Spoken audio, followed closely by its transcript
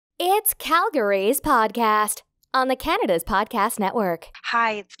It's Calgary's podcast on the Canada's Podcast Network.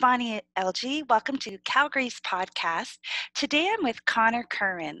 Hi, it's Bonnie Elgie. Welcome to Calgary's podcast. Today I'm with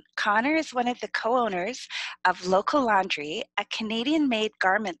Curran. Connor is one of the co-owners of Local Laundry, a Canadian-made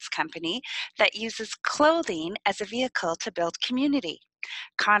garments company that uses clothing as a vehicle to build community.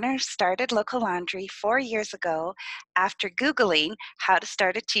 Connor started Local Laundry 4 years ago after Googling how to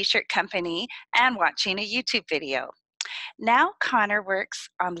start a t-shirt company and watching a YouTube video. Now Connor works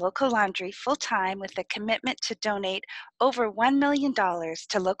on Local Laundry full-time with a commitment to donate over $1 million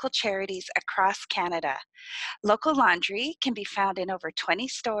to local charities across Canada. Local Laundry can be found in over 20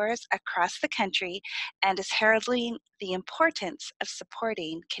 stores across the country and is heralding the importance of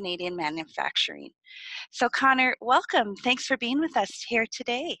supporting Canadian manufacturing. So Connor, welcome. Thanks for being with us here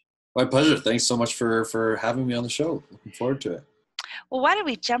today. My pleasure. Thanks so much for having me on the show. Looking forward to it. Well, why don't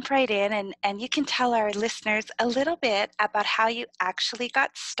we jump right in and you can tell our listeners a little bit about how you actually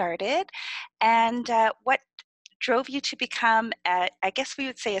got started and what drove you to become, I guess we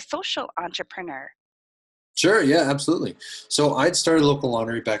would say, a social entrepreneur. Sure. Yeah, absolutely. So I'd started Local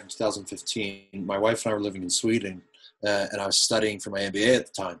Laundry back in 2015. My wife and I were living in Sweden, and I was studying for my MBA at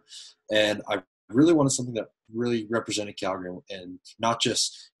the time. And I really wanted something that really represented Calgary, and not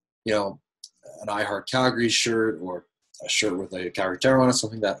just, an I Heart Calgary shirt or a shirt with a Calgary Tower on it,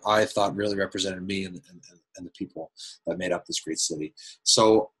 something that I thought really represented me and the people that made up this great city.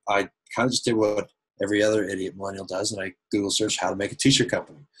 So I kind of just did what every other idiot millennial does, and I Google searched how to make a t-shirt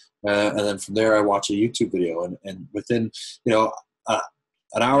company. And then from there, I watched a YouTube video, and within,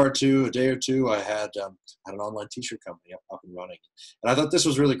 an hour or two, a day or two, I had an online t-shirt company up and running. And I thought this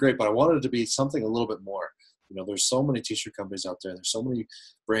was really great, but I wanted it to be something a little bit more. There's so many t-shirt companies out there. There's so many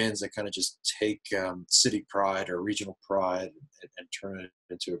brands that kind of just take city pride or regional pride and turn it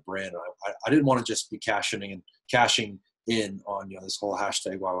into a brand. I didn't want to just be cashing in on this whole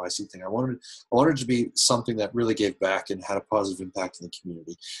hashtag YYC thing. I wanted to be something that really gave back and had a positive impact in the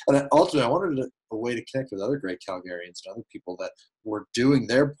community. And ultimately, I wanted a way to connect with other great Calgarians and other people that were doing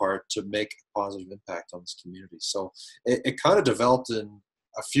their part to make a positive impact on this community. So it kind of developed in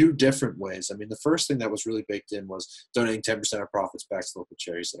a few different ways. I mean, the first thing that was really baked in was donating 10% of profits back to local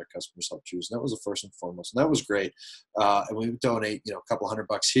charities that our customers help choose. And that was the first and foremost. And that was great. And we would donate, a couple $100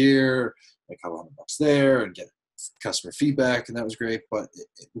 here, a couple $100 there, and get customer feedback. And that was great. But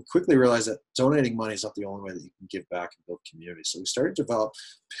we quickly realized that donating money is not the only way that you can give back and build community. So we started to develop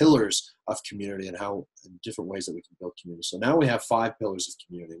pillars of community and different ways that we can build community. So now we have 5 pillars of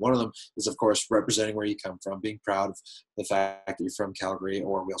community. One of them is, of course, representing where you come from, being proud of the fact that you're from Calgary,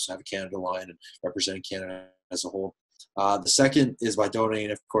 or we also have a Canada line and representing Canada as a whole. The second is by donating,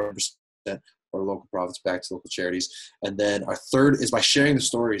 of course, our local profits back to local charities. And then our third is by sharing the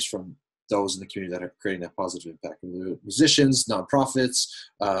stories from those in the community that are creating that positive impact. Musicians, nonprofits,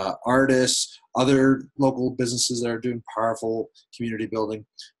 artists, other local businesses that are doing powerful community building.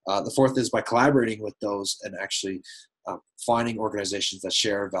 The fourth is by collaborating with those and actually finding organizations that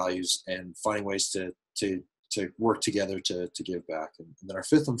share our values and finding ways to work together to give back. And then our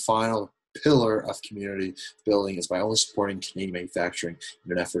fifth and final pillar of community building is by only supporting Canadian manufacturing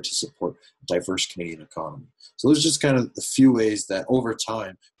in an effort to support a diverse Canadian economy. So those are just kind of the few ways that over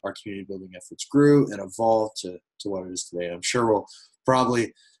time our community building efforts grew and evolved to what it is today. And I'm sure we'll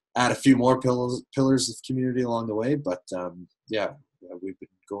probably add a few more pillars of community along the way, but we've been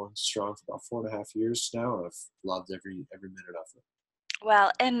going strong for about 4.5 years now, and I've loved every minute of it.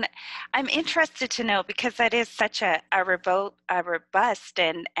 Well, and I'm interested to know, because that is such a robust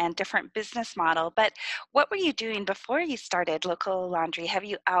and different business model, but what were you doing before you started Local Laundry? Have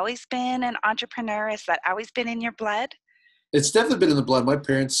you always been an entrepreneur? Has that always been in your blood? It's definitely been in the blood. My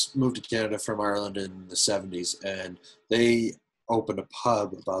parents moved to Canada from Ireland in the 70s, and they opened a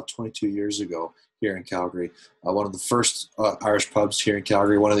pub about 22 years ago here in Calgary. One of the first Irish pubs here in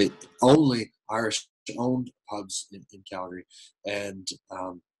Calgary, one of the only Irish-owned pubs in Calgary. And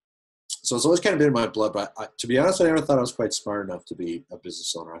so it's always kind of been in my blood. But to be honest, I never thought I was quite smart enough to be a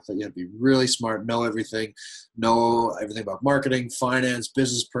business owner. I thought you had to be really smart, know everything about marketing, finance,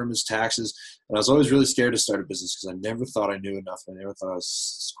 business permits, taxes. And I was always really scared to start a business because I never thought I knew enough. I never thought I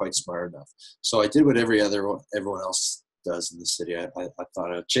was quite smart enough. So I did what everyone else does in the city. I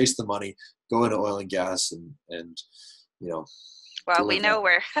thought I'd chase the money, go into oil and gas, and well, we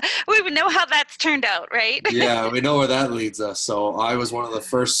know how that's turned out, right? Yeah, we know where that leads us. So I was one of the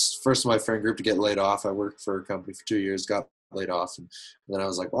first of my friend group to get laid off. I worked for a company for 2 years, got laid off, and then I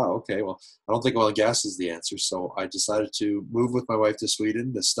was like, wow, okay, well, I don't think oil and gas is the answer. So I decided to move with my wife to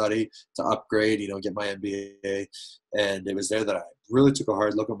Sweden to study, to upgrade, get my MBA. And it was there that I really took a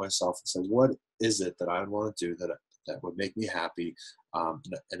hard look at myself and said, what is it that I want to do that that would make me happy.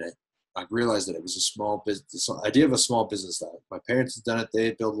 I realized that it was a small business, the idea of a small business that my parents had done it. They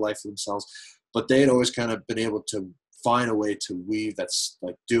had built a life for themselves, but they had always kind of been able to find a way to weave that's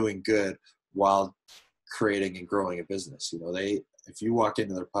like doing good while creating and growing a business. If you walk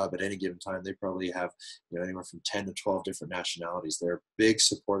into their pub at any given time, they probably have, anywhere from 10 to 12 different nationalities. They're a big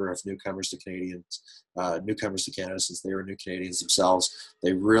supporter of newcomers to newcomers to Canada, since they were new Canadians themselves.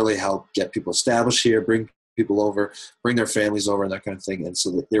 They really help get people established here, bring people over, bring their families over, and that kind of thing. And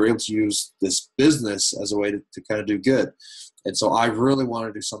so they were able to use this business as a way to kind of do good. And so I really wanted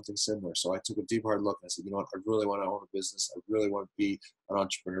to do something similar. So I took a deep, hard look and I said, you know what, I really want to own a business. I really want to be an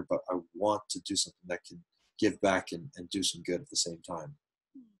entrepreneur, but I want to do something that can give back and do some good at the same time.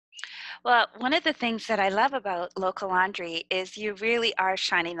 Well, one of the things that I love about Local Laundry is you really are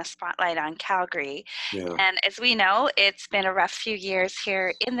shining the spotlight on Calgary. Yeah. And as we know, it's been a rough few years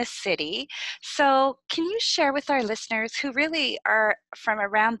here in the city. So can you share with our listeners who really are from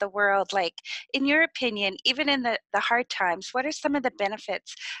around the world, like, in your opinion, even in the hard times, what are some of the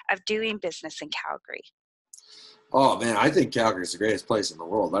benefits of doing business in Calgary? Oh man, I think Calgary is the greatest place in the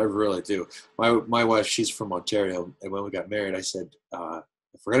world. I really do. My wife, she's from Ontario, and when we got married, I said,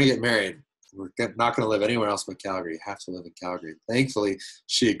 if we're gonna get married, we're not gonna live anywhere else but Calgary. You have to live in Calgary. Thankfully,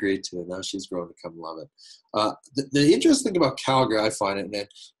 she agreed to it. Now she's grown to come love it. The interesting thing about Calgary, I find it, and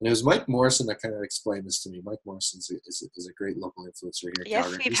it was Mike Morrison that kind of explained this to me. Mike Morrison is a great local influencer here in Yes,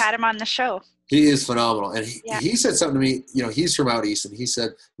 Calgary. we've had him on the show. He is phenomenal, and Yeah. he said something to me. He's from out east, and he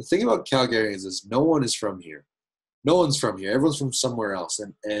said the thing about Calgarians is no one is from here. No one's from here. Everyone's from somewhere else.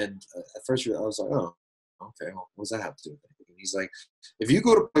 And at first I was like, oh, okay, well, what does that have to do with anything? And he's like, if you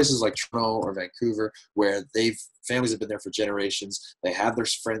go to places like Toronto or Vancouver, where families have been there for generations, they have their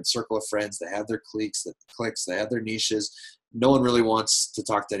circle of friends, they have their cliques, they have their niches. No one really wants to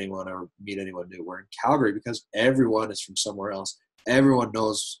talk to anyone or meet anyone new. We're in Calgary because everyone is from somewhere else. Everyone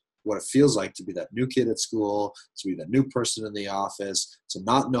knows what it feels like to be that new kid at school, to be that new person in the office, to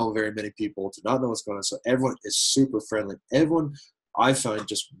not know very many people, to not know what's going on. So everyone is super friendly. Everyone, I find,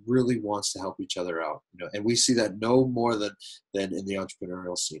 just really wants to help each other out. And we see that no more than in the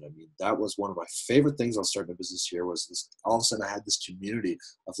entrepreneurial scene. I mean, that was one of my favorite things on starting a business here, was this. All of a sudden I had this community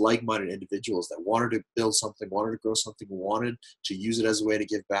of like-minded individuals that wanted to build something, wanted to grow something, wanted to use it as a way to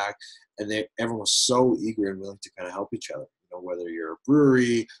give back. And everyone was so eager and willing to kind of help each other. Whether you're a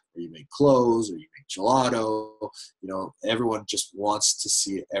brewery or you make clothes or you make gelato, everyone just wants to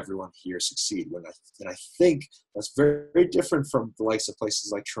see everyone here succeed. And I think that's very, very different from the likes of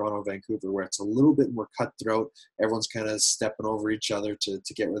places like Toronto, Vancouver, where it's a little bit more cutthroat. Everyone's kind of stepping over each other to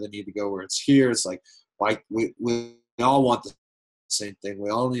get where they need to go. Where it's here, it's like we all want the same thing. We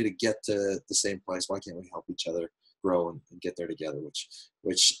all need to get to the same place. Why can't we help each other grow and get there together,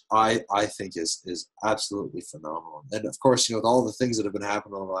 which I think is absolutely phenomenal. And of course, with all the things that have been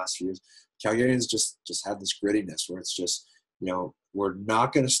happening over the last few years, Calgarians just have this grittiness where it's just, we're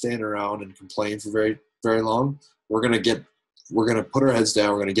not going to stand around and complain for very, very long. We're going to put our heads down.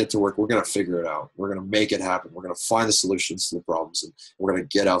 We're going to get to work. We're going to figure it out. We're going to make it happen. We're going to find the solutions to the problems, and we're going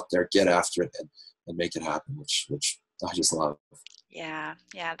to get out there, get after it, and make it happen, which I just love. Yeah,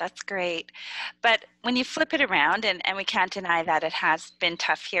 that's great. But when you flip it around, and we can't deny that it has been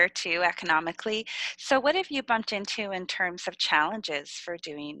tough here too, economically. So what have you bumped into in terms of challenges for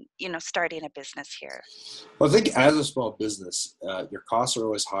doing, starting a business here? Well, I think as a small business, your costs are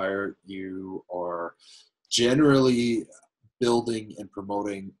always higher. You are generally building and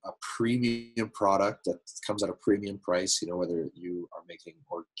promoting a premium product that comes at a premium price, whether you are making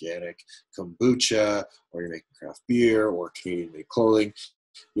organic kombucha or you're making craft beer or Canadian made clothing,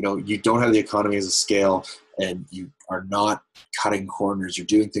 you don't have the economies of scale, and you are not cutting corners. You're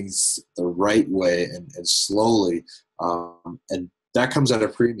doing things the right way and slowly. And that comes at a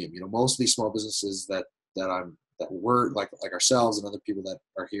premium. Most of these small businesses that we're like ourselves and other people that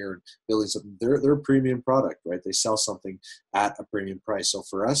are here and building something, they're a premium product, right? They sell something at a premium price. So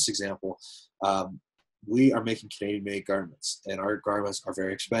for us, example, we are making Canadian made garments, and our garments are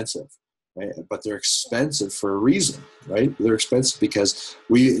very expensive, right? But they're expensive for a reason, right? They're expensive because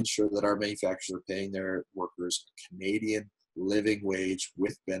we ensure that our manufacturers are paying their workers a Canadian living wage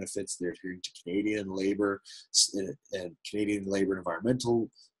with benefits. They're adhering to Canadian labor and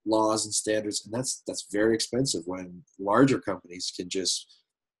environmental laws and standards, and that's very expensive when larger companies can just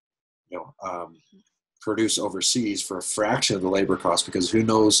produce overseas for a fraction of the labor cost, because who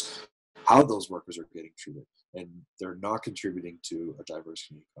knows how those workers are getting treated, and they're not contributing to a diverse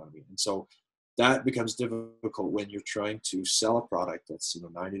Canadian economy. And so that becomes difficult when you're trying to sell a product that's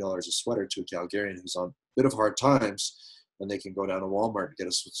 $90 a sweater to a Calgarian who's on a bit of hard times. when they can go down to Walmart and get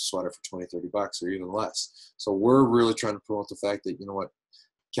a sweater for 20, $30 or even less. So we're really trying to promote the fact that, you know what,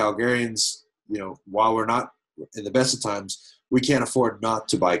 Calgarians, you know, while we're not in the best of times, we can't afford not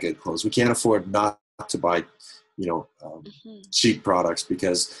to buy good clothes. We can't afford not to buy, you know, cheap products,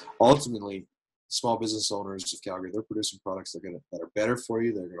 because ultimately small business owners of Calgary, they're producing products that are better for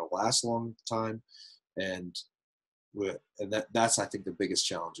you. They're going to last a long time. And that's, I think, the biggest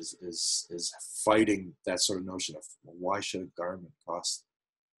challenge is fighting that sort of notion of, well, why should a garment cost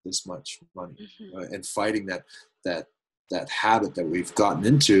this much money? And fighting that habit that we've gotten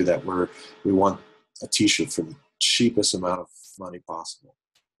into, that we want a t-shirt for the cheapest amount of money possible,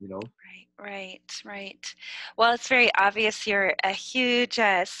 you know? Right. Well, it's very obvious you're a huge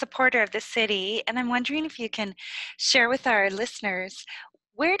supporter of the city, and I'm wondering if you can share with our listeners,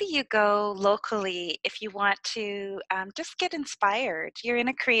 where do you go locally if you want to just get inspired? You're in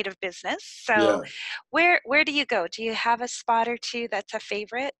a creative business, so where do you go? Do you have a spot or two that's a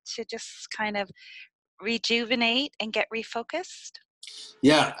favorite to just kind of rejuvenate and get refocused?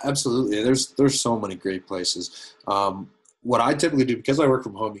 Yeah, absolutely. There's so many great places. What I typically do, because I work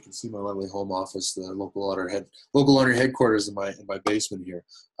from home, you can see my lovely home office, the local laundry headquarters in my basement here.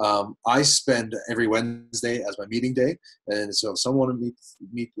 I spend every Wednesday as my meeting day, and so if someone wants to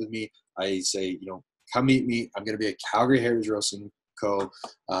meet with me, I say, you know, come meet me. I'm going to be at Calgary Heritage Roasting Co.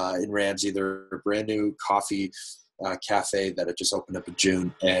 In Ramsey. They're a brand new coffee cafe that had just opened up in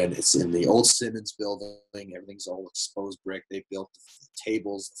June, and it's in the old Simmons building. Everything's all exposed brick. They built the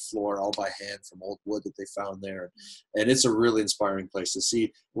tables, the floor, all by hand from old wood that they found there, and it's a really inspiring place to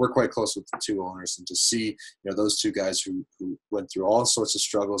see. We're quite close with the two owners, and to see, you know, those two guys who went through all sorts of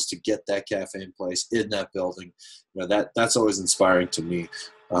struggles to get that cafe in place in that building, you know, that's always inspiring to me.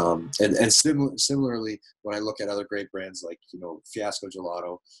 And similarly, when I look at other great brands like, you know, Fiasco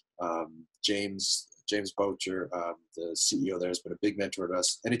Gelato, James Bocher, the CEO there, has been a big mentor to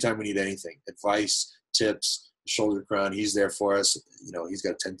us. Anytime we need anything, advice, tips, shoulder crown, he's there for us. You know, he's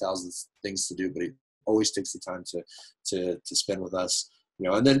got 10,000 things to do, but he always takes the time to spend with us. You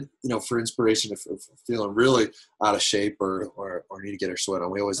know, and then, you know, for inspiration, if we're feeling really out of shape or need to get our sweat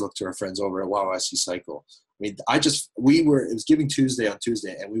on, we always look to our friends over at Wow IC Cycle. I mean, it was Giving Tuesday on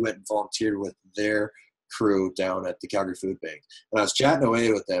Tuesday, and we went and volunteered with their crew down at the Calgary Food Bank, and I was chatting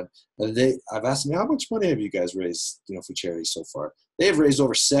away with them, and I've asked them, how much money have you guys raised, you know, for charity so far? They've raised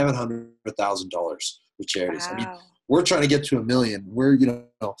over $700,000 for charities. Wow. I mean, we're trying to get to $1 million. We're, you know,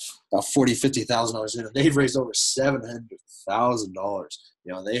 about $40,000-$50,000 in, and they've raised over $700,000.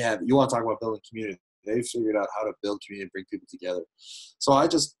 You know, you want to talk about building community. They've figured out how to build community and bring people together. So I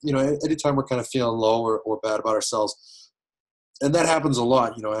just, you know, anytime we're kind of feeling low or bad about ourselves, and that happens a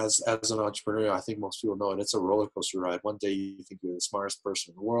lot, you know, as an entrepreneur, I think most people know it. It's a roller coaster ride. One day you think you're the smartest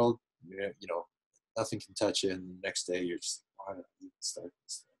person in the world, you know, nothing can touch you, and the next day you're just, why did I even start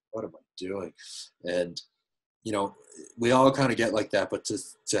this thing? What am I doing? And, you know, we all kind of get like that, but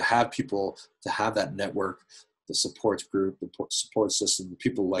to have people, to have that network, the support group, the support system,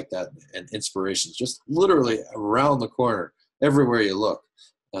 people like that, and inspirations just literally around the corner, everywhere you look.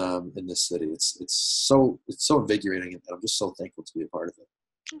 In this city, it's so invigorating, and I'm just so thankful to be a part of it.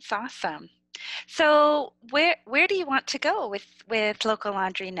 That's awesome. So where do you want to go with Local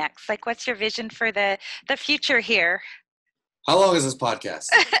Laundry next? Like, what's your vision for the future here? How long is this podcast?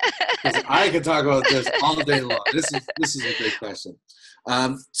 Because I could talk about this all day long. This is a great question.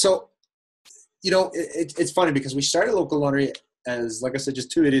 So, you know, it's funny because we started Local Laundry as, like I said,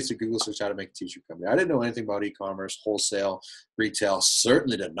 just two idiots who Google search how to make a t-shirt company. I didn't know anything about e-commerce, wholesale, retail.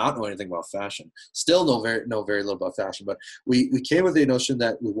 Certainly did not know anything about fashion. Still know very little about fashion. But we came with the notion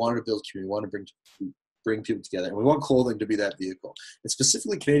that we wanted to build community, we wanted to bring people together, and we want clothing to be that vehicle. And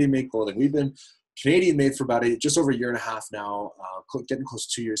specifically Canadian-made clothing. We've been Canadian-made for about just over a year and a half now, getting close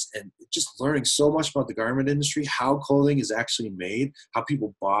to 2 years, and just learning so much about the garment industry, how clothing is actually made, how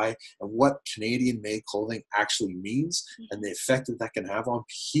people buy, and what Canadian-made clothing actually means, and the effect that can have on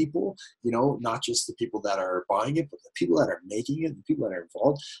people, you know, not just the people that are buying it, but the people that are making it, the people that are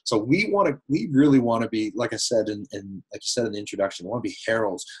involved. So we really want to be, like I said, and like you said in the introduction, we want to be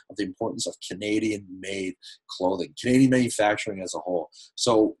heralds of the importance of Canadian-made clothing, Canadian manufacturing as a whole.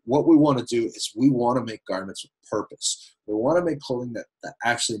 So what we want to do is we want to make garments with purpose. We want to make clothing that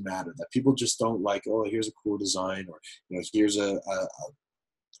actually matter, that people just don't like, oh, here's a cool design, or, you know, here's a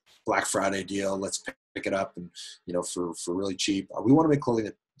Black Friday deal, let's pick it up, and, you know, for really cheap. We want to make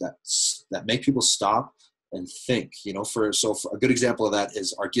clothing that make people stop and think, you know. For a good example of that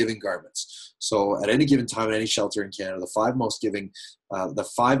is our giving garments. So at any given time in any shelter in Canada, the five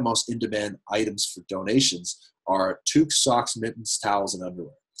most in-demand items for donations are toques, socks, mittens, towels, and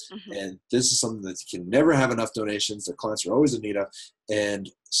underwear. Mm-hmm. And this is something that you can never have enough donations. The clients are always in need of. And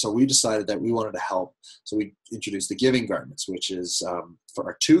so we decided that we wanted to help. So we introduced the giving garments, which is for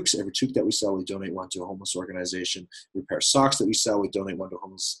our toques. Every toque that we sell, we donate one to a homeless organization. Every pair of socks that we sell, we donate one to a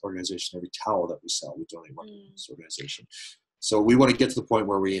homeless organization. Every towel that we sell, we donate one to a homeless organization. So we want to get to the point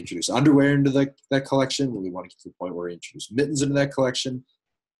where we introduce underwear into that collection. We want to get to the point where we introduce mittens into that collection.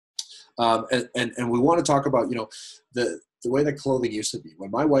 And we want to talk about, the way that clothing used to be. When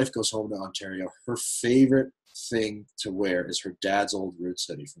my wife goes home to Ontario, her favorite thing to wear is her dad's old Roots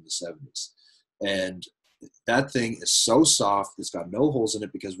hoodie from the 70s. And that thing is so soft. It's got no holes in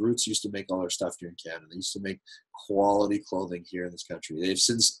it because Roots used to make all their stuff here in Canada. They used to make quality clothing here in this country. They've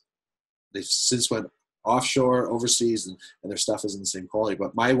since went offshore, overseas, and their stuff isn't the same quality.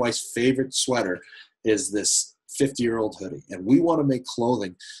 But my wife's favorite sweater is this 50-year-old hoodie. And we want to make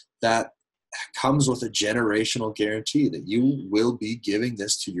clothing that comes with a generational guarantee that you will be giving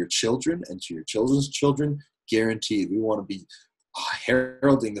this to your children and to your children's children, guaranteed. We want to be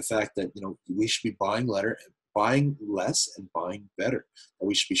heralding the fact that, we should be buying less and buying better. That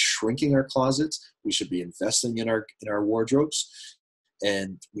we should be shrinking our closets. We should be investing in our wardrobes,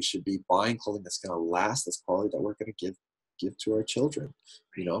 and we should be buying clothing that's going to last, that's quality, that we're going to give to our children.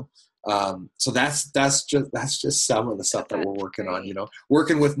 So that's just some of the stuff that we're working on.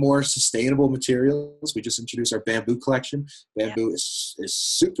 Working with more sustainable materials. We just introduced our bamboo collection. Bamboo is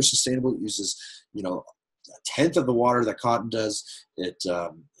super sustainable. It uses a tenth of the water that cotton does. It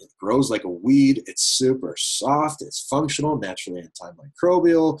grows like a weed. It's super soft. It's functional, naturally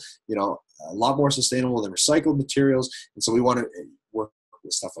antimicrobial. A lot more sustainable than recycled materials. And so we want to work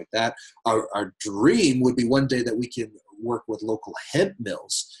with stuff like that. Our dream would be one day that we can work with local hemp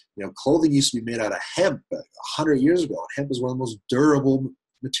mills. Clothing used to be made out of hemp 100 years ago. Hemp is one of the most durable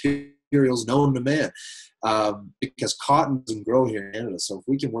materials known to man, because cotton doesn't grow here in Canada. So if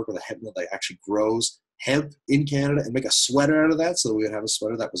we can work with a hemp mill that actually grows hemp in Canada and make a sweater out of that, so we would have a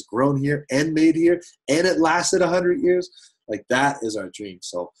sweater that was grown here and made here, and it lasted 100 years, like that is our dream.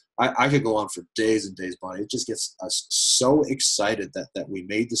 So I could go on for days and days, Bonnie. It just gets us so excited that we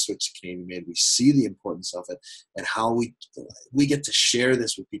made the switch to Canadian made. We see the importance of it and how we get to share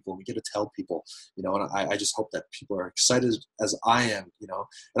this with people. We get to tell people, and I just hope that people are excited as I am,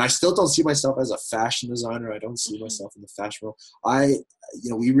 and I still don't see myself as a fashion designer. I don't see myself in the fashion world.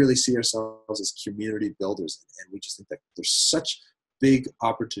 We really see ourselves as community builders, and we just think that there's such big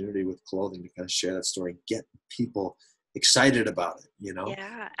opportunity with clothing to kind of share that story and get people excited about it,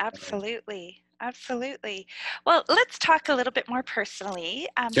 Yeah, absolutely. Absolutely. Well, let's talk a little bit more personally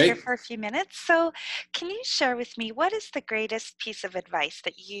here for a few minutes. So can you share with me, what is the greatest piece of advice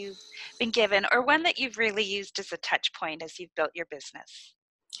that you've been given, or one that you've really used as a touch point as you've built your business?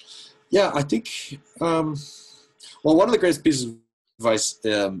 Yeah, I think, one of the greatest pieces of advice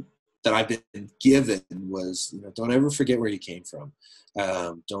that I've been given was, don't ever forget where you came from.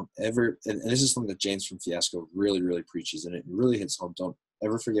 Don't ever, and this is something that James from Fiasco really, really preaches, and it really hits home. Don't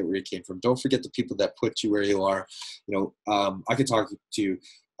ever forget where you came from. Don't forget the people that put you where you are. I could talk to you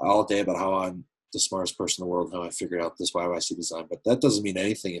all day about how I'm the smartest person in the world, how I figured out this YYC design, but that doesn't mean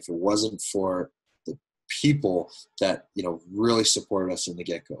anything if it wasn't for the people that, really supported us in the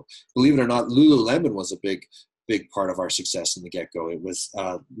get-go. Believe it or not, Lululemon was a big part of our success in the get-go. It was,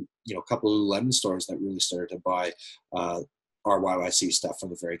 a couple of Lululemon stores that really started to buy our YYC stuff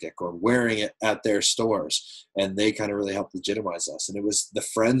from the very get-go and wearing it at their stores. And they kind of really helped legitimize us. And it was the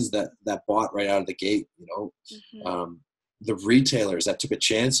friends that bought right out of the gate, the retailers that took a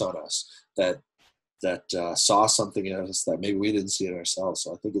chance on us, that saw something in us that maybe we didn't see it ourselves.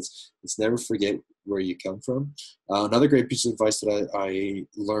 So I think it's never forget where you come from. Another great piece of advice that I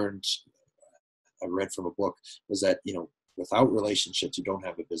learned, I read from a book, was that, without relationships, you don't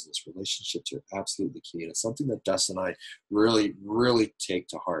have a business. Relationships are absolutely key. And it's something that Dustin and I really, really take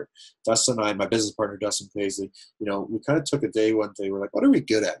to heart. Dustin and I, my business partner, Dustin Paisley, we kind of took a day one day. We're like, what are we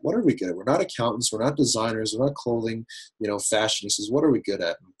good at? What are we good at? We're not accountants. We're not designers. We're not clothing, fashionistas. What are we good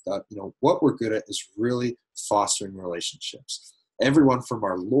at? And we thought, what we're good at is really fostering relationships. Everyone from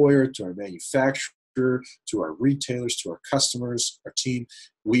our lawyer to our manufacturer, to our retailers, to our customers, our team,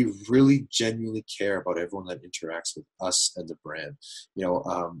 we really genuinely care about everyone that interacts with us and the brand.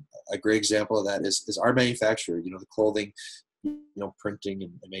 A great example of that is our manufacturer. The clothing, printing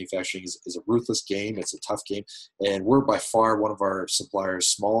and manufacturing is a ruthless game. It's a tough game, and we're by far one of our suppliers'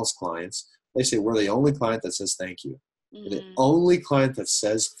 smallest clients. They say we're the only client that says thank you. We're the only client that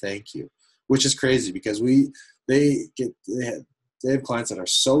says thank you, which is crazy because they have clients that are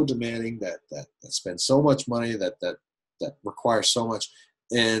so demanding, that spend so much money, that require so much.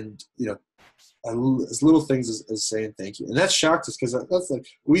 And, as little things as saying thank you. And that shocked us because that's like,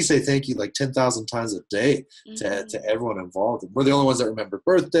 we say thank you like 10,000 times a day to everyone involved. And we're the only ones that remember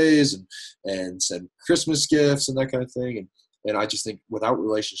birthdays and send Christmas gifts and that kind of thing. And I just think without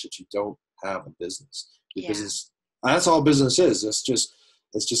relationships, you don't have a business. Your business, that's all business is. It's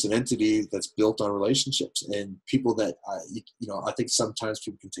just an entity that's built on relationships and people that, I think sometimes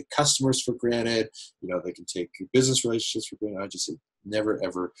people can take customers for granted. They can take your business relationships for granted. I just say never,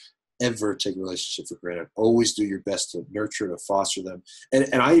 ever take a relationship for granted. Always do your best to nurture, to foster them.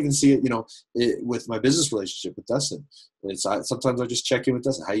 And I even see it, with my business relationship with Dustin. Sometimes I just check in with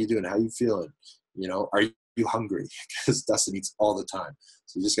Dustin. How you doing? How you feeling? Are you hungry? Because Dustin eats all the time.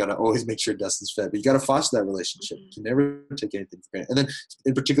 So you just got to always make sure Dustin's fed. But you got to foster that relationship. You can never take anything for granted. And then,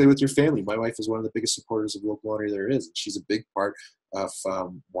 in particular with your family, my wife is one of the biggest supporters of local laundry there is. And she's a big part of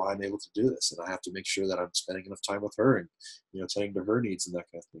why I'm able to do this. And I have to make sure that I'm spending enough time with her and, tending to her needs and that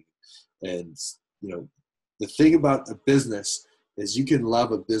kind of thing. And, the thing about a business is you can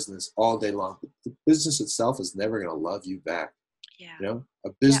love a business all day long, but the business itself is never going to love you back. Yeah. A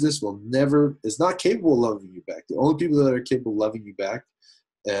business is not capable of loving you back. The only people that are capable of loving you back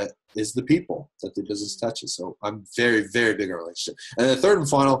is the people that the business touches. So I'm very, very big on relationship. And the third and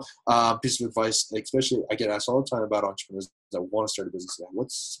final piece of advice, especially I get asked all the time about entrepreneurs that want to start a business.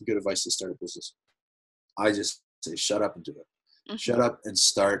 What's some good advice to start a business? I just say, shut up and do it. Shut up and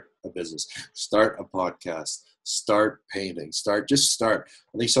start a business. Start a podcast. Start painting. Just start.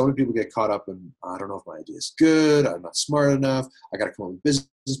 I think so many people get caught up in, I don't know if my idea is good. I'm not smart enough. I got to come up with a business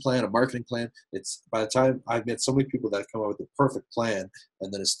plan, a marketing plan. It's by the time I've met so many people that come up with the perfect plan,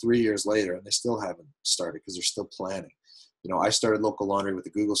 and then it's 3 years later and they still haven't started because they're still planning. I started local laundry with a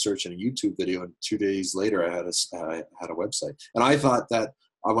Google search and a YouTube video, and 2 days later I had a website. And I thought that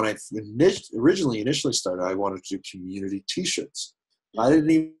when I initially started, I wanted to do community T-shirts. I didn't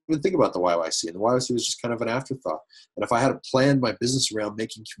even think about the YYC, and the YYC was just kind of an afterthought. And if I had planned my business around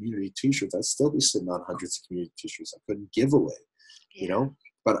making community T-shirts, I'd still be sitting on hundreds of community T-shirts I couldn't give away,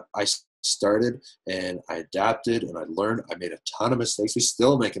 But I started and I adapted and I learned. I made a ton of mistakes. We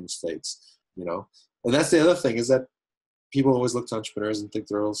still making mistakes, And that's the other thing is that people always look to entrepreneurs and think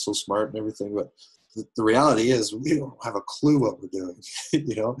they're all so smart and everything, but the reality is we don't have a clue what we're doing,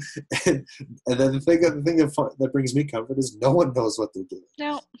 and then the thing that brings me comfort is no one knows what they're doing.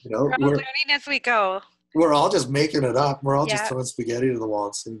 No, we're all learning as we go. We're all just making it up. We're all just throwing spaghetti to the wall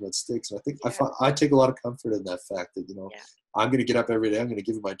and seeing what sticks. And I think I take a lot of comfort in that fact that, I'm going to get up every day. I'm going to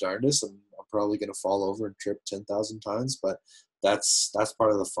give it my darndest, and I'm probably going to fall over and trip 10,000 times, but that's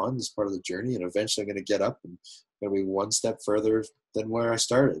part of the fun. It's part of the journey. And eventually I'm going to get up and going to be one step further than where I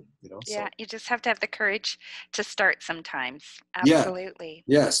started, Yeah, you just have to have the courage to start sometimes. Absolutely.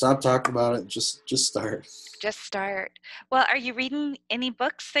 Yeah, stop talking about it. Just start. Just start. Well, are you reading any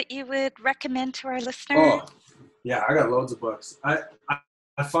books that you would recommend to our listeners? Oh, yeah, I got loads of books. I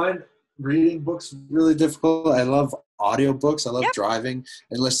find reading books really difficult. I love audiobooks. I love driving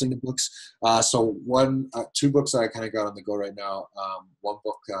and listening to books. So two books that I kind of got on the go right now. One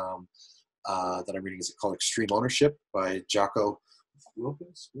book that I'm reading is called Extreme Ownership by Jocko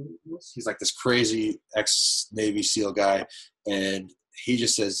Wilkins. He's like this crazy ex-Navy SEAL guy, and he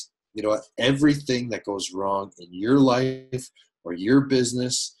just says, everything that goes wrong in your life or your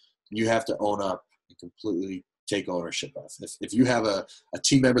business, you have to own up and completely take ownership of. If you have a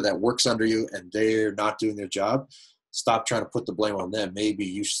team member that works under you and they're not doing their job, stop trying to put the blame on them. Maybe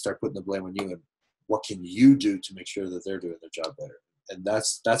you should start putting the blame on you, and what can you do to make sure that they're doing their job better? And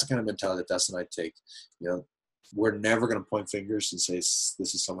that's the kind of mentality that Dustin and I take. We're never going to point fingers and say this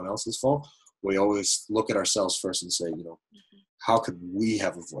is someone else's fault. We always look at ourselves first and say, how could we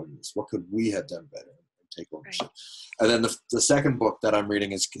have avoided this? What could we have done better? And take ownership. Right. And then the second book that I'm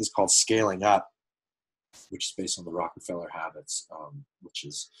reading is called Scaling Up, which is based on the Rockefeller Habits, which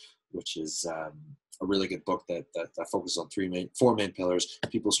is a really good book that focuses on four main pillars: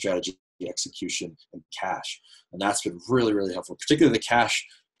 people, strategy, execution, and cash. And that's been really, really helpful, particularly the cash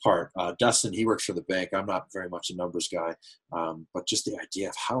part. Dustin, he works for the bank. I'm not very much a numbers guy, but just the idea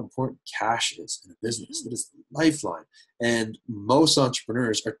of how important cash is in a business. It is lifeline. And most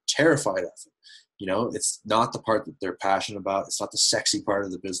entrepreneurs are terrified of it. It's not the part that they're passionate about. It's not the sexy part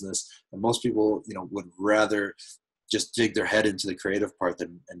of the business. And most people, would rather just dig their head into the creative part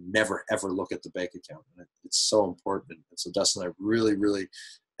and never, ever look at the bank account. And it's so important. And so Dustin and I really, really,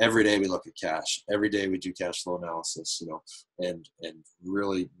 every day we look at cash. Every day we do cash flow analysis, and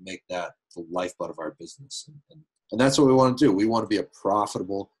really make that the lifeblood of our business. And that's what we want to do. We want to be a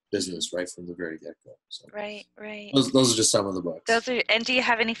profitable business right from the very get-go. So Right, right. those are just some of the books. And do you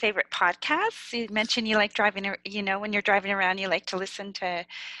have any favorite podcasts? You mentioned you like driving, when you're driving around, you like to listen to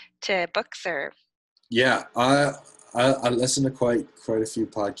books or. Yeah, I listen to quite a few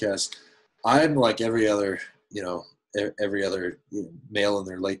podcasts. I'm like every other, every other male in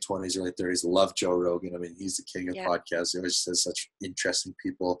their late 20s or late 30s love Joe Rogan. I mean, he's the king of podcasts. He always says such interesting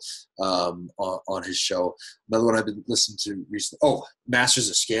people on his show. Another one I've been listening to recently, Masters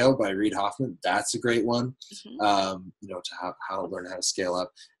of Scale by Reid Hoffman. That's a great one. To how to learn how to scale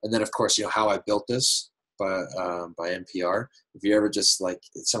up. And then, of course, How I Built This by NPR. If you ever just like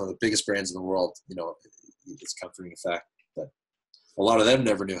some of the biggest brands in the world, it's comforting the fact that a lot of them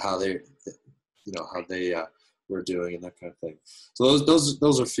never knew how they were doing and that kind of thing. So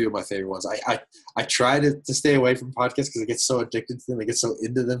those are a few of my favorite ones. I try to stay away from podcasts because I get so addicted to them. I get so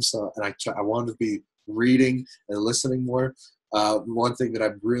into them. I want to be reading and listening more. One thing that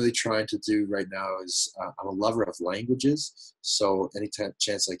I'm really trying to do right now is I'm a lover of languages. So anytime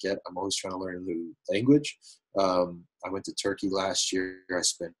chance I get, I'm always trying to learn a new language. I went to Turkey last year. I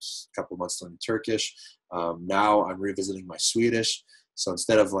spent a couple of months learning Turkish. Now I'm revisiting my Swedish. So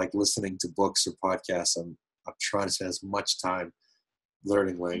instead of like listening to books or podcasts, I'm trying to spend as much time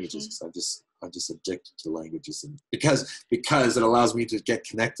learning languages because I'm just addicted to languages, and because it allows me to get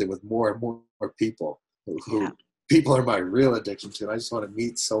connected with more and more people who people are my real addiction to. And I just want to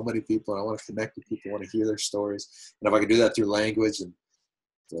meet so many people, and I want to connect with people, I want to hear their stories. And if I can do that through language,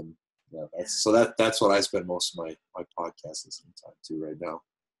 then that's what I spend most of my podcast listening time to right now.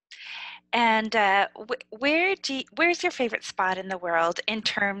 And where's your favorite spot in the world in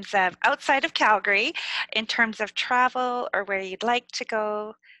terms of outside of Calgary, in terms of travel or where you'd like to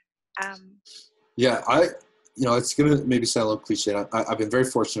go? It's going to maybe sound a little cliche. I've been very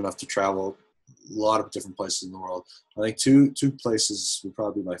fortunate enough to travel a lot of different places in the world. I think two places would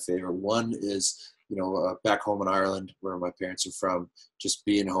probably be my favorite. One is, back home in Ireland where my parents are from, just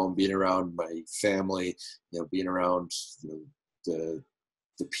being home, being around my family, being around,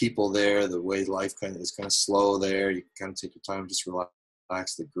 the people there, the way life is kind of slow there. You can kind of take your time, just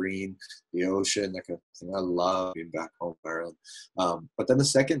relax, the green, the ocean, that kind of thing. I love being back home in Ireland. But then the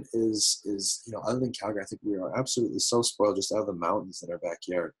second is other than Calgary, I think we are absolutely so spoiled just out of the mountains in our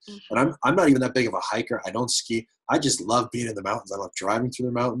backyard. Mm-hmm. And I'm not even that big of a hiker. I don't ski. I just love being in the mountains. I love driving through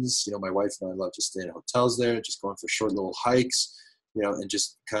the mountains. My wife and I love just staying in hotels there, just going for short little hikes, and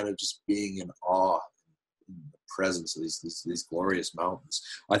just kind of just being in awe, in the presence of these glorious mountains.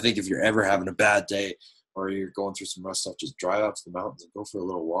 I think if you're ever having a bad day or you're going through some rough stuff, just drive out to the mountains and go for a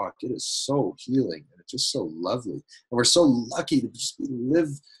little walk. It is so healing, and it's just so lovely. And we're so lucky to just live,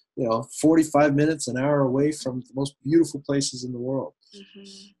 45 minutes, an hour away from the most beautiful places in the world.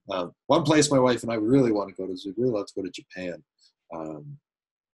 Mm-hmm. One place my wife and I really want to go to is we'd really love to go to Japan,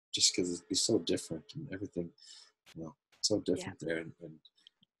 just because it'd be so different and everything, so different there and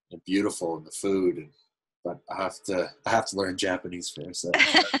beautiful, and the food. But I have to learn Japanese first.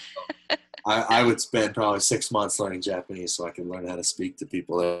 I would spend probably 6 months learning Japanese so I could learn how to speak to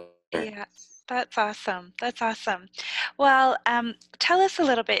people there. Yeah, that's awesome. That's awesome. Well, tell us a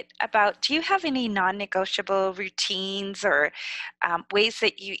little bit about, do you have any non-negotiable routines or ways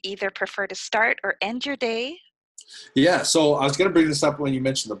that you either prefer to start or end your day? Yeah, so I was going to bring this up when you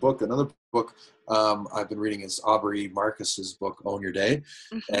mentioned the book. Another book I've been reading is Aubrey Marcus's book, Own Your Day.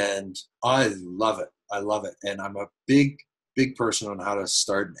 Mm-hmm. And I love it. And I'm a big person on how to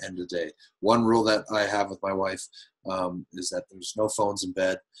start and end a day. One rule that I have with my wife is that there's no phones in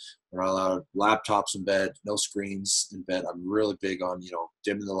bed. We're not allowed laptops in bed, no screens in bed. I'm really big on,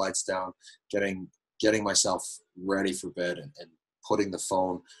 dimming the lights down, getting myself ready for bed and putting the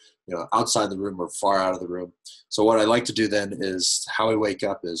phone, outside the room or far out of the room. So what I like to do then is how I wake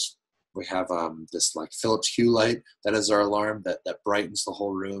up is we have this like Philips Hue light that is our alarm that brightens the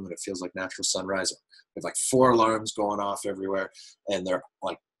whole room, and it feels like natural sunrise. We have like 4 alarms going off everywhere, and they're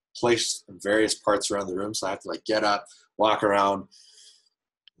like placed in various parts around the room. So I have to like get up, walk around,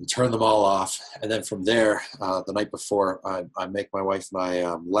 and turn them all off. And then from there, the night before, I make my wife my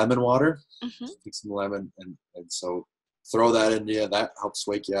lemon water, take some lemon, and so throw that in you. That helps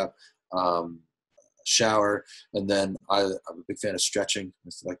wake you up. Shower, and then I'm a big fan of stretching.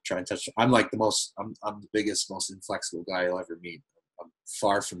 It's like try and touch. I'm the biggest, most inflexible guy you'll ever meet. I'm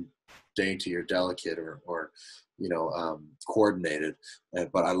far from dainty or delicate or coordinated,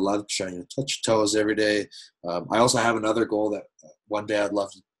 but I love trying to touch toes every day. I also have another goal that one day I'd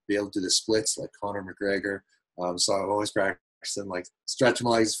love to be able to do the splits like Conor McGregor. So I'm always practicing like stretch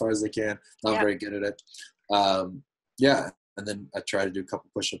my legs as far as I can. Not very good at it. And then I try to do a couple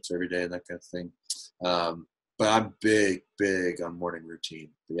push-ups every day and that kind of thing. but I'm big on morning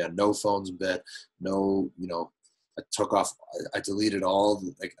routine. But yeah, no phones in bed. No, I deleted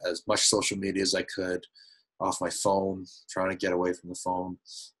like as much social media as I could off my phone, trying to get away from the phone.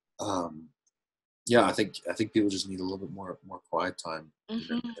 Yeah, I think people just need a little bit more quiet time in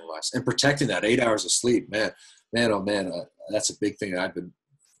their lives, and protecting that 8 hours of sleep, man, oh man, that's a big thing that I've been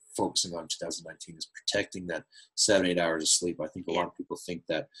focusing on in 2019 is protecting that 7-8 hours of sleep. I think a lot of people think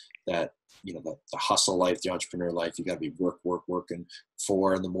that the hustle life, the entrepreneur life, you got to be working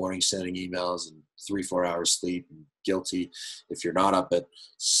 4 a.m, sending emails, and 3-4 hours sleep, and guilty if you're not up at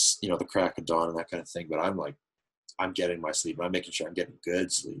the crack of dawn and that kind of thing. But I'm getting my sleep. I'm making sure I'm getting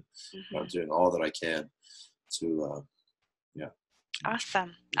good sleep. I'm doing all that I can to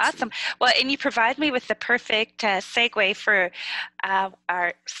Awesome. Well, and you provide me with the perfect segue for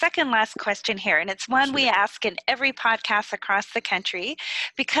our second last question here. And it's one we ask in every podcast across the country,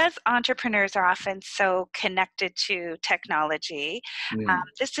 because entrepreneurs are often so connected to technology.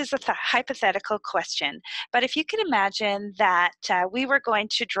 This is a hypothetical question. But if you could imagine that we were going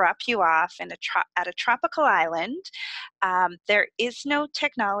to drop you off at a tropical island, there is no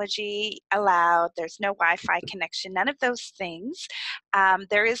technology allowed, there's no Wi-Fi connection, none of those things.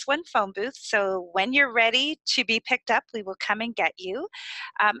 There is one phone booth, so when you're ready to be picked up, we will come and get you.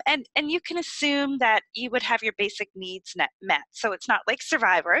 And you can assume that you would have your basic needs met. So it's not like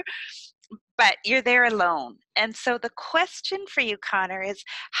Survivor, but you're there alone. And so the question for you, Connor, is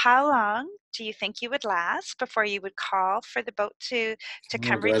how long do you think you would last before you would call for the boat to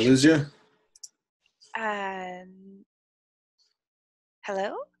come Did I lose you?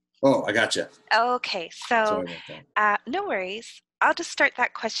 Hello? Oh, I got you. Okay, so Sorry about that. no worries. I'll just start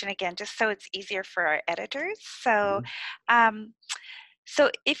that question again, just so it's easier for our editors. So, so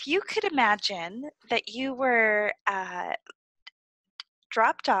if you could imagine that you were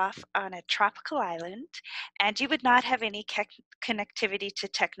dropped off on a tropical island and you would not have any connectivity to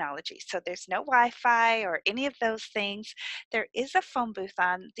technology. So there's no Wi-Fi or any of those things. There is a phone booth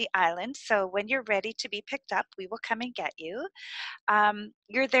on the island. So when you're ready to be picked up, we will come and get you.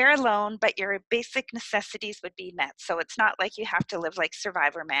 You're there alone, but your basic necessities would be met. So it's not like you have to live like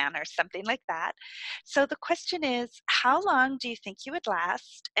Survivor Man or something like that. So the question is, how long do you think you would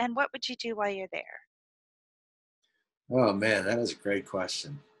last, and what would you do while you're there? Oh man, that is a great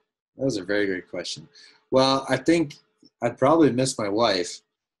question. That was a very great question. Well, I think I'd probably miss my wife,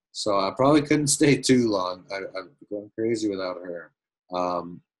 so I probably couldn't stay too long. I'd be going crazy without her.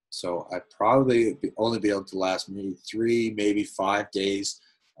 So I'd probably only be able to last maybe 3, maybe 5 days,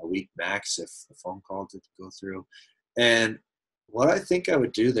 a week max, if the phone call did go through. And what I think I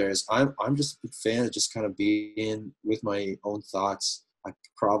would do there is I'm just a big fan of just kind of being with my own thoughts. I'd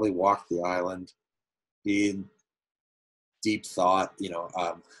probably walk the island, be in deep thought.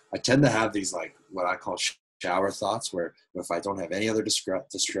 I tend to have these like what I call shower thoughts, where if I don't have any other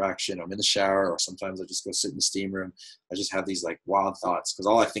distraction, I'm in the shower, or sometimes I just go sit in the steam room. I just have these like wild thoughts, because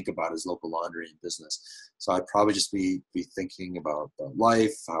all I think about is local laundry and business. So I'd probably just be thinking about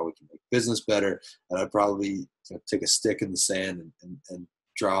life, how we can make business better, and I'd probably take a stick in the sand and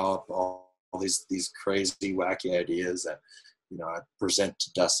draw up all these crazy, wacky ideas that I present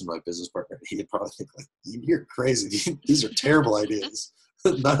to Dustin, my business partner. He'd probably think like, "You're crazy. These are terrible ideas.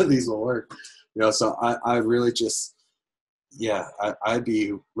 None of these will work." So I really just, I'd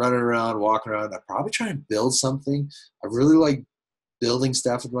be running around, walking around. I'd probably try and build something. I really like building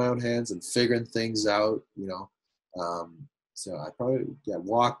stuff with my own hands and figuring things out, so I probably,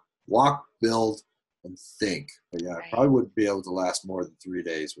 walk, build, and think. But I probably wouldn't be able to last more than 3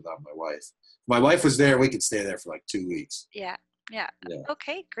 days without my wife. If my wife was there, we could stay there for like 2 weeks. Yeah.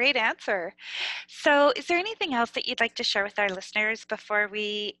 Okay, great answer. So is there anything else that you'd like to share with our listeners before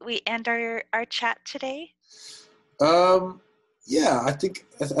we end our chat today? I think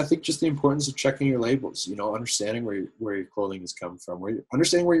just the importance of checking your labels, understanding where your clothing has come from,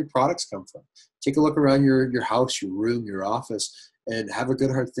 understanding where your products come from. Take a look around your house, your room, your office, and have a good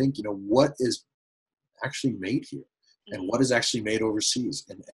hard think, what is actually made here and what is actually made overseas,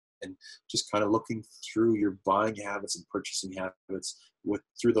 and just kind of looking through your buying habits and purchasing habits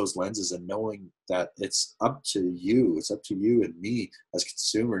through those lenses, and knowing that it's up to you and me as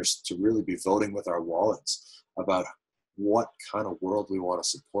consumers to really be voting with our wallets about what kind of world we want to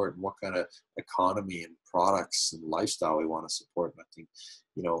support and what kind of economy and products and lifestyle we want to support. And I think,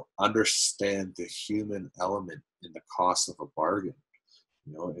 understand the human element in the cost of a bargain.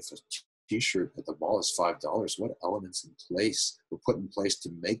 If a t-shirt at the mall is $5, what elements in place were put in place to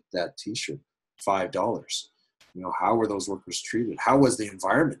make that t-shirt $5? How were those workers treated? How was the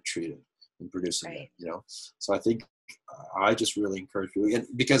environment treated in producing it? So I think I just really encourage people, and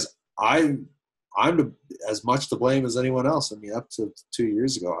because I as much to blame as anyone else. I mean, up to 2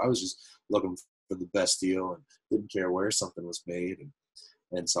 years ago, I was just looking for the best deal and didn't care where something was made.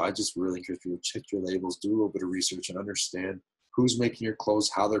 And so I just really encourage people to check your labels, do a little bit of research, and understand who's making your clothes,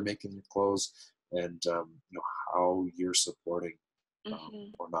 how they're making your clothes, and how you're supporting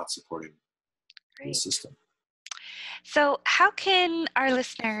or not supporting the system. So how can our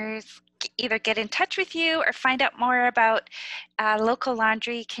listeners either get in touch with you or find out more about local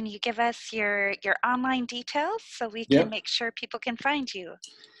laundry? Can you give us your online details so we can make sure people can find you?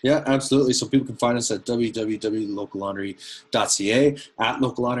 Yeah, absolutely. So people can find us at www.locallaundry.ca, at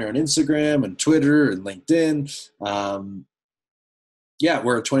Local Laundry on Instagram and Twitter and LinkedIn.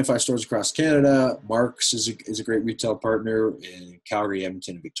 We're at 25 stores across Canada. Mark's is a great retail partner in Calgary,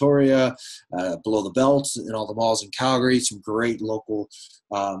 Edmonton, and Victoria. Below the Belt in all the malls in Calgary. Some great local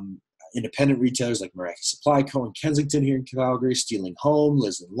independent retailers like Meraki Supply Co. in Kensington here in Calgary, Stealing Home,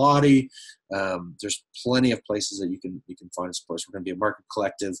 Liz and Lottie. There's plenty of places that you can find us. We're going to be at Market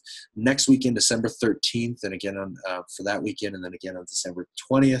Collective next weekend, December 13th, and again on for that weekend, and then again on December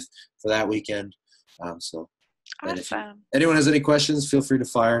 20th for that weekend. Awesome. And if anyone has any questions, feel free to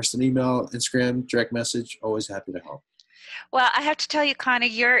fire us an email, Instagram, direct message. Always happy to help. Well, I have to tell you, Connor,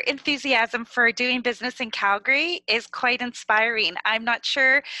 your enthusiasm for doing business in Calgary is quite inspiring. I'm not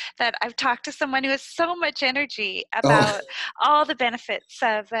sure that I've talked to someone who has so much energy about all the benefits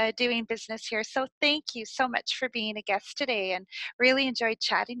of doing business here. So thank you so much for being a guest today, and really enjoyed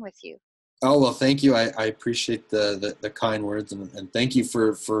chatting with you. Oh, well, thank you. I appreciate the kind words, and thank you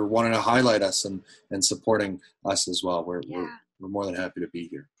for wanting to highlight us and supporting us as well. We're more than happy to be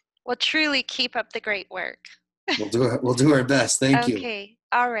here. Well, truly keep up the great work. We'll do our best. Thank you. Okay.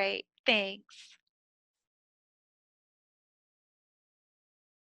 All right. Thanks.